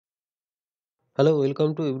Hello,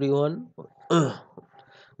 welcome to everyone.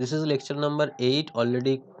 This is lecture number 8.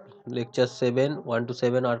 Already lecture 7, 1 to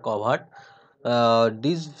 7 are covered.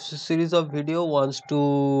 This series of video wants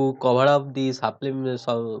to cover up the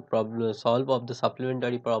solve of the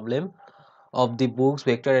supplementary problem of the books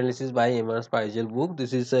Vector Analysis by M.R.Spiegel book.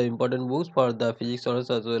 This is important books for the physics honors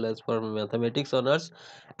as well as for mathematics honors,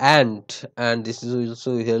 and this is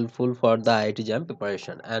also helpful for the IIT jam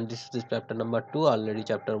preparation. And this is chapter number 2. Already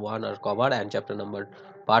chapter 1 are covered, and chapter number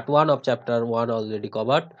part 1 of chapter 1 already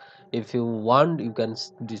covered. If you want, you can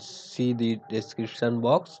see the description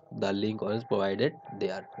box. The link is provided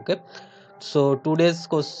there. Okay. So today's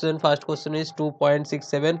question, first question is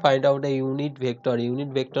 2.67. Find out a unit vector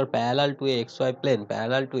parallel to a xy plane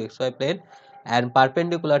and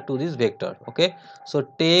perpendicular to this vector. Okay. So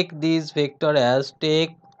take the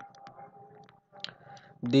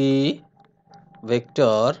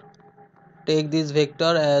vector, take this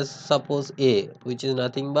vector as suppose a, which is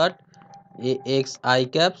nothing but a x I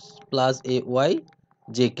caps plus a y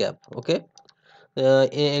j cap. Okay.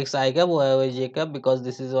 Ax I cap, y j cap, because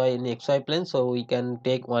this is y in xy plane, so we can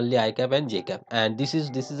take only I cap and j cap, and this is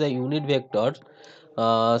a unit vector.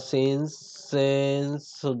 Since this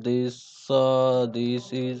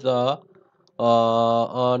is a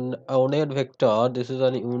on unit vector, this is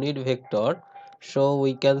an unit vector, so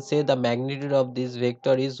we can say the magnitude of this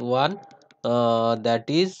vector is 1, that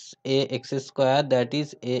is a x square,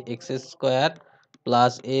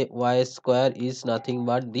 plus a y square is nothing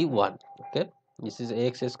but the 1. Okay, this is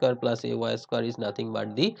x square plus a y square is nothing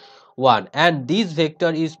but the 1, and this vector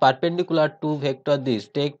is perpendicular to vector this.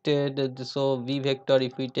 So v vector,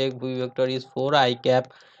 if we take v vector is 4 I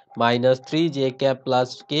cap minus 3 j cap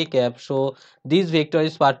plus k cap. So this vector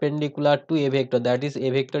is perpendicular to a vector, that is a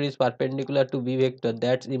vector is perpendicular to b vector.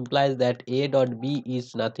 That implies that a dot b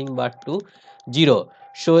is nothing but to 0.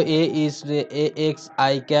 So a is a x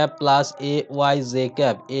I cap plus a y j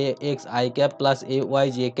cap, a x I cap plus a y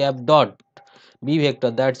j cap dot b vector.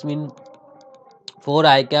 That's mean 4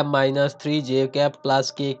 I cap minus 3 j cap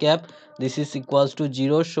plus k cap, this is equals to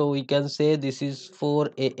 0. So we can say this is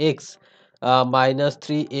 4ax minus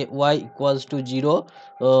 3ay equals to 0.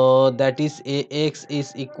 That is ax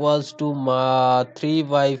is equals to 3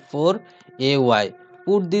 by 4 ay.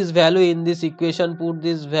 Put this value in this equation,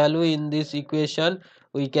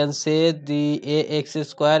 we can say the ax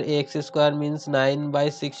square means 9 by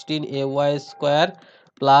 16 ay square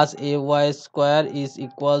plus ay square is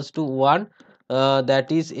equals to 1.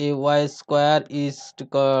 That is ay square is to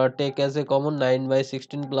take as a common, 9 by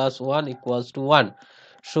 16 plus 1 equals to 1.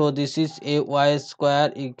 So this is ay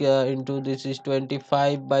square into this is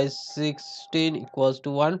 25 by 16 equals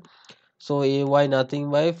to 1. So ay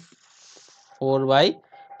nothing by 4 by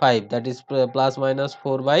 5, that is plus minus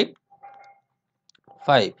 4 by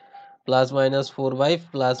 5, plus minus 4 by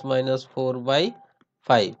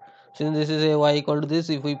 5. Since this is a y equal to this,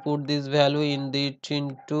 if we put this value in the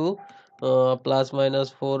into plus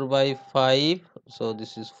minus 4 by 5, so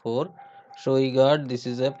this is 4. So we got this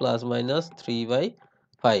is a plus minus 3 by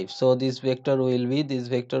 5. So this vector will be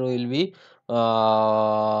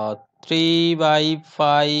 3 by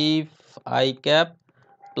 5 I cap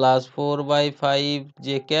plus 4 by 5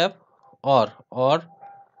 j cap, or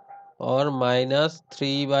minus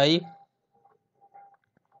 3 by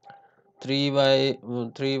 5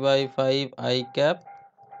 I cap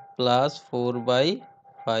plus 4 by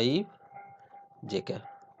 5 j cap.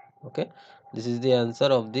 Okay, this is the answer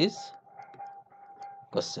of this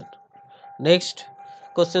question. Next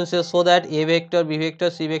question says, so that a vector, b vector,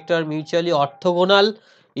 c vector mutually orthogonal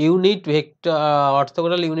unit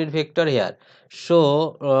vector here.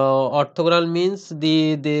 So orthogonal means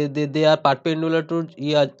they are perpendicular to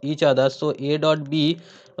each other. So a dot b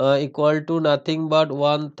equal to nothing but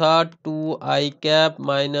 1/3 2 I cap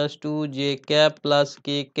minus 2 j cap plus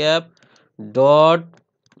k cap dot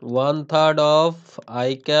 1/3 of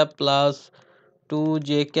I cap plus 2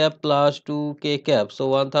 j cap plus 2 k cap. So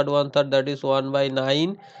 1/3 that is 1 by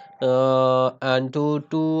 9, and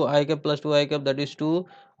 2 I cap plus 2 I cap, that is 2,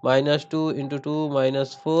 minus 2 into 2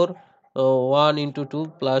 minus 4, 1 into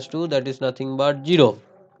 2 plus 2, that is nothing but 0.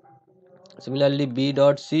 Similarly b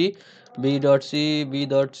dot c, b is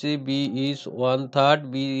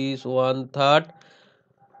 1/3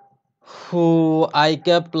 who I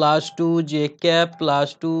cap plus 2 j cap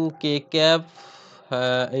plus 2 k cap,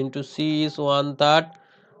 into c is 1/3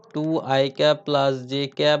 2 I cap plus j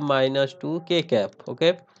cap minus 2 k cap.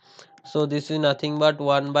 Okay, so this is nothing but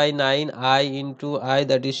 1 by 9 I into I,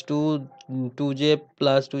 that is 2, 2j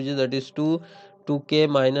plus 2j, that is 2, 2k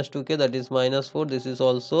minus 2k, that is minus 4, this is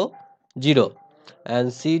also 0.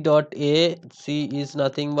 and C dot A, C is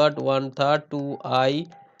nothing but 1/3 2i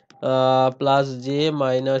plus j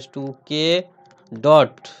minus 2k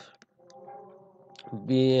dot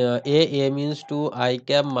B, A means 2i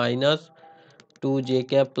cap minus 2j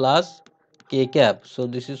cap plus k cap. So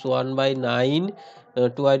this is 1 by 9,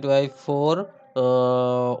 2i 4,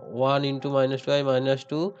 1 into minus 2i minus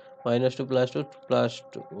 2 minus 2 plus 2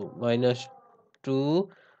 minus 2,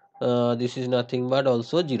 this is nothing but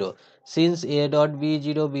also 0. Since a dot b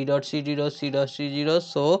 0, b dot c 0, c dot c 0,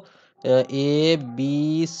 so a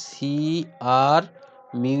b c are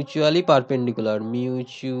mutually perpendicular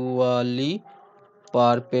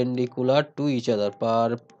to each other,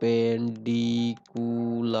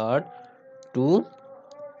 perpendicular to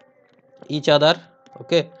each other.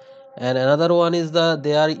 Okay, and another one is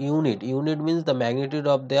their unit means the magnitude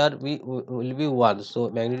of their will be 1. So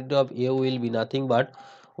magnitude of a will be nothing but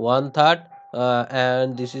 1/3,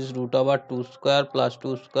 and this is root over 2 square plus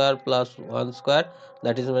 2 square plus 1 square,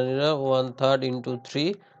 that is 1/3 into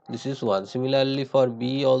 3, this is 1. Similarly for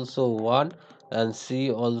b also 1 and c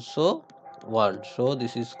also 1. So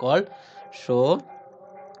this is called, so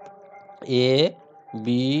a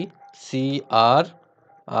b c are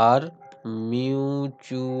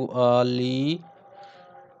mutually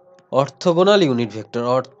orthogonal unit vector,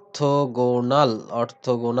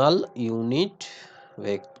 orthogonal unit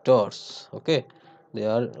vectors. Okay, they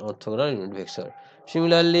are orthogonal unit vector.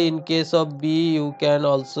 Similarly in case of b, you can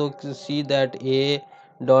also see that a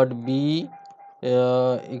dot b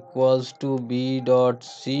equals to b dot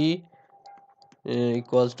c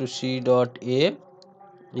equals to c dot a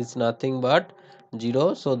is nothing but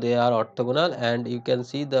 0. So they are orthogonal, and you can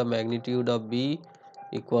see the magnitude of b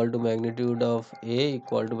equal to magnitude of a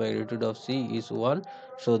equal to magnitude of c is 1.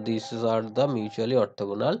 So these are the mutually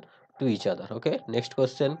orthogonal to each other. Okay, next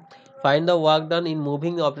question, find the work done in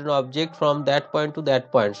moving an object from that point to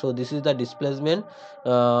that point. So this is the displacement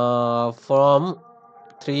from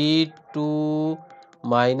 3 to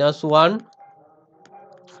 -1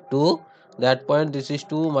 to that point, this is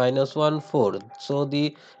 2 minus 1 4. So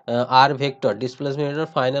the r vector displacement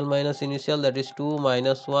vector final minus initial, that is 2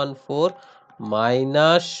 minus 1 4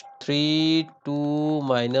 minus 3 2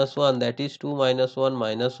 minus 1, that is 2 minus 1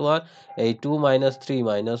 minus 1, a 2 minus 3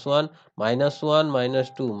 minus 1 minus 1 minus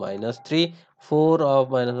 2 minus 3 4 of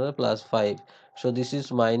minus 1 plus 5. So this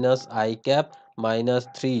is minus I cap minus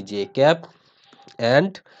 3 j cap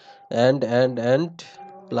and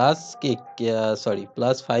plus k, sorry,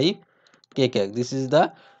 plus 5 kk. This is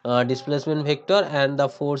the displacement vector, and the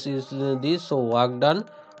force is this. So work done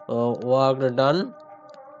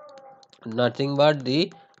nothing but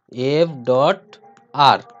the f dot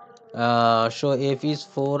r. So f is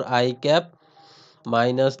 4 I cap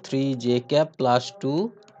minus 3 j cap plus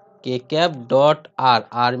 2 k cap dot r.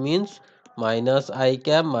 R means minus I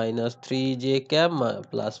cap minus 3 j cap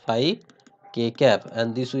plus 5 k cap,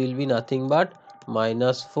 and this will be nothing but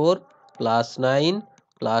minus 4 plus 9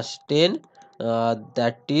 plus 10,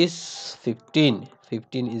 that is 15.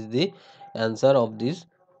 15 is the answer of this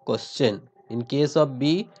question. In case of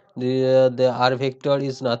b, the r vector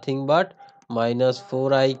is nothing but minus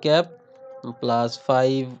 4 I cap plus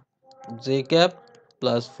 5 j cap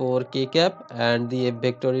plus 4 k cap, and the f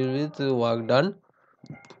vector is with work done,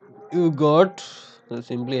 you got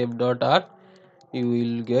simply f dot r, you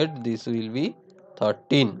will get this will be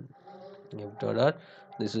 13. F dot r,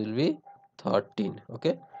 this will be 13.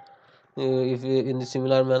 Okay, if in the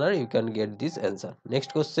similar manner you can get this answer.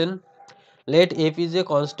 Next question, let f is a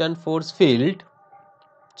constant force field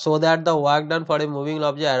so that the work done for a moving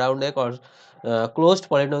object around a closed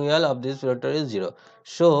polynomial of this vector is 0.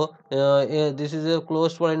 So this is a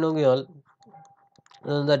closed polynomial,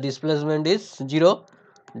 the displacement is 0.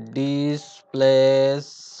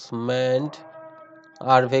 Displacement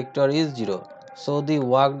r vector is 0. So the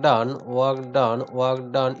work done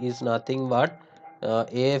is nothing but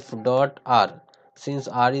f dot r. Since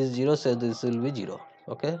r is 0, so this will be 0.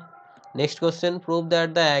 Okay, next question, prove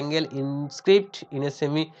that the angle inscribed in a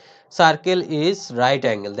semicircle is right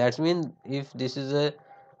angle. That means if this is a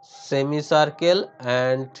semicircle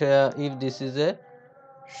and if this is a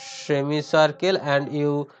semicircle and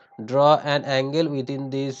you draw an angle within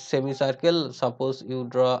this semicircle, suppose you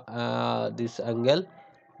draw this angle,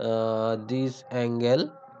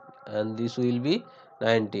 and this will be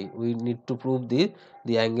 90. We need to prove the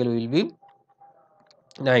angle will be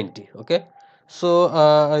 90. Okay, so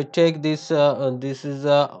I take this, this is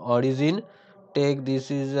a origin, take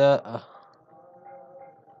this is a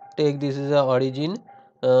origin,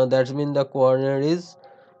 that means the coordinate is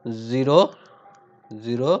 0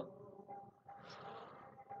 0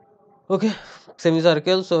 Okay,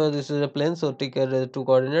 semicircle. So this is a plane, so take a two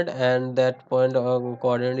coordinate, and that point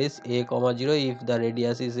coordinate is a comma 0 if the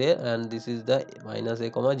radius is a, and this is the minus a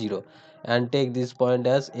comma 0, and take this point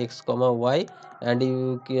as x comma y, and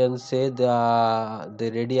you can say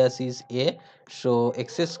the radius is a, so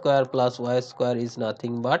x square plus y square is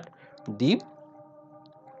nothing but the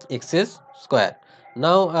x square.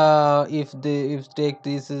 Now if take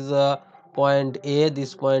this is a point a,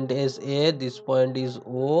 this point is a, this point is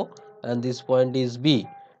o, and this point is b,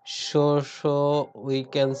 so we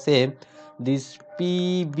can say this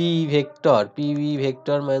pb vector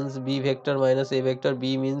means b vector minus a vector,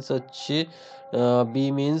 b means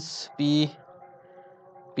b means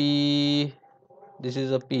p, this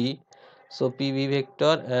is a p, so pb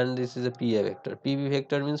vector, and this is a pa vector. Pb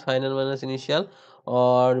vector means final minus initial,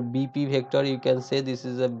 or bp vector, you can say this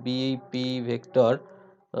is a bp vector.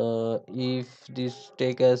 If this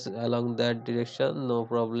take us along that direction, no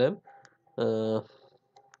problem.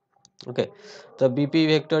 Okay, the bp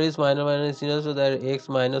vector is minus initial, so that x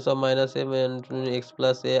minus or minus a and x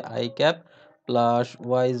plus a I cap plus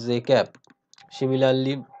y j cap.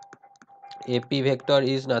 Similarly, ap vector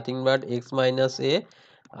is nothing but x minus a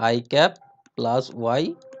I cap plus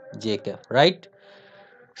y j cap, right?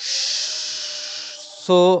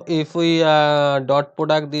 So if we dot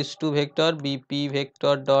product these two vector, bp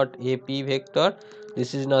vector dot ap vector,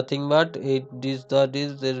 this is nothing but it this dot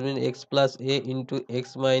is there means x plus a into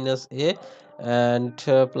x minus a, and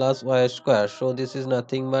plus y square, so this is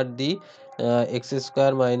nothing but the x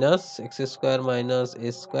square minus a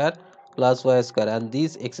square plus y square, and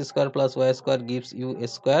this x square plus y square gives you a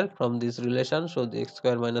square from this relation, so the x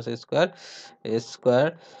square minus a square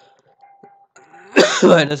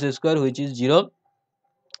minus a square, which is 0.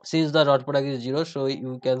 Since the dot product is 0, so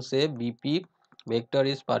you can say bp vector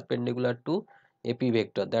is perpendicular to ap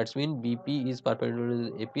vector, that's mean bp is perpendicular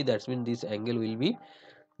to ap, that's mean this angle will be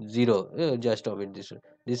 0. Just omit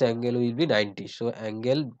this angle will be 90, so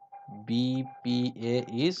angle bpa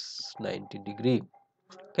is 90 degree.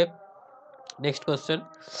 Okay, next question.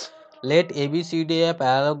 Let abcd a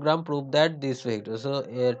parallelogram, prove that this vector, so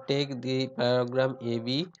take the parallelogram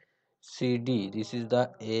abcd, this is the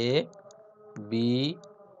a b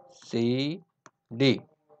c d.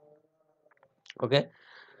 Okay,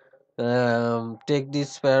 take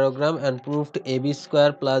this parallelogram and prove to ab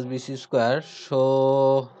square plus bc square,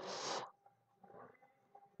 so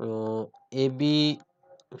ab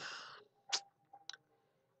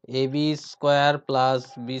square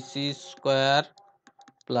plus bc square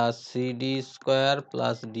plus cd square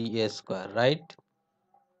plus da square, right?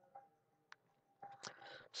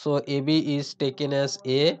 So ab is taken as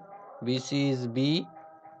a, bc is b,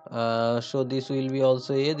 so this will be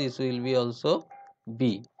also a, this will be also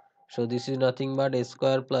b, so this is nothing but a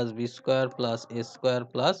square plus b square plus a square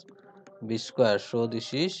plus b square, so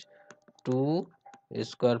this is 2 a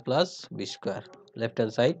square plus b square, left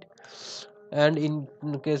hand side. And in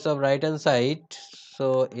case of right hand side,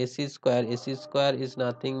 so ac square is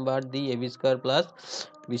nothing but the ab square plus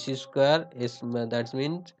bc square is, that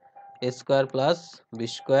means a square plus b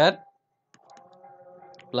square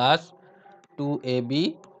plus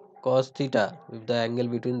 2ab cos theta, if the angle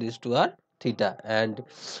between these two are theta, and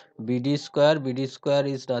bd square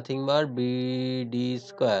is nothing but bd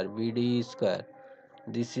square,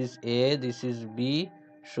 this is a, this is b,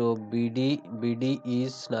 so bd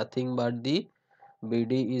is nothing but the b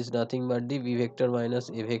vector minus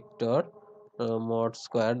a vector mod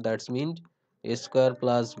square, that means a square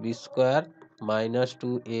plus b square minus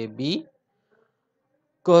 2ab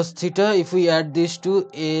cos theta. If we add these two,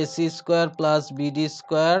 ac square plus bd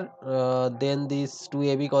square, then this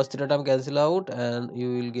 2ab cos theta term cancel out, and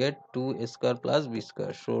you will get 2 a square plus b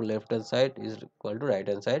square, so left hand side is equal to right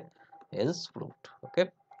hand side, hence proved.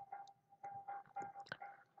 Okay,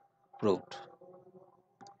 proved.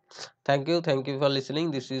 Thank you for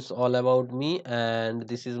listening. This is all about me, and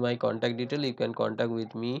this is my contact detail. You can contact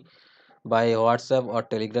with me by WhatsApp or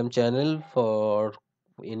Telegram channel for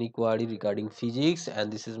any query regarding physics.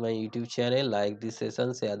 And this is my YouTube channel. Like this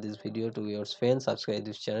session, share this video to your friends, subscribe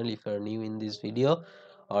this channel if you are new in this video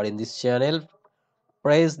or in this channel.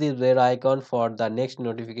 Press the bell icon for the next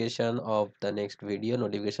notification of the next video,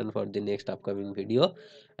 notification for the next upcoming video,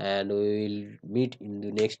 and we will meet in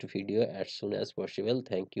the next video as soon as possible.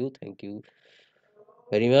 Thank you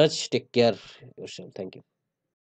very much. Take care yourself. Thank you.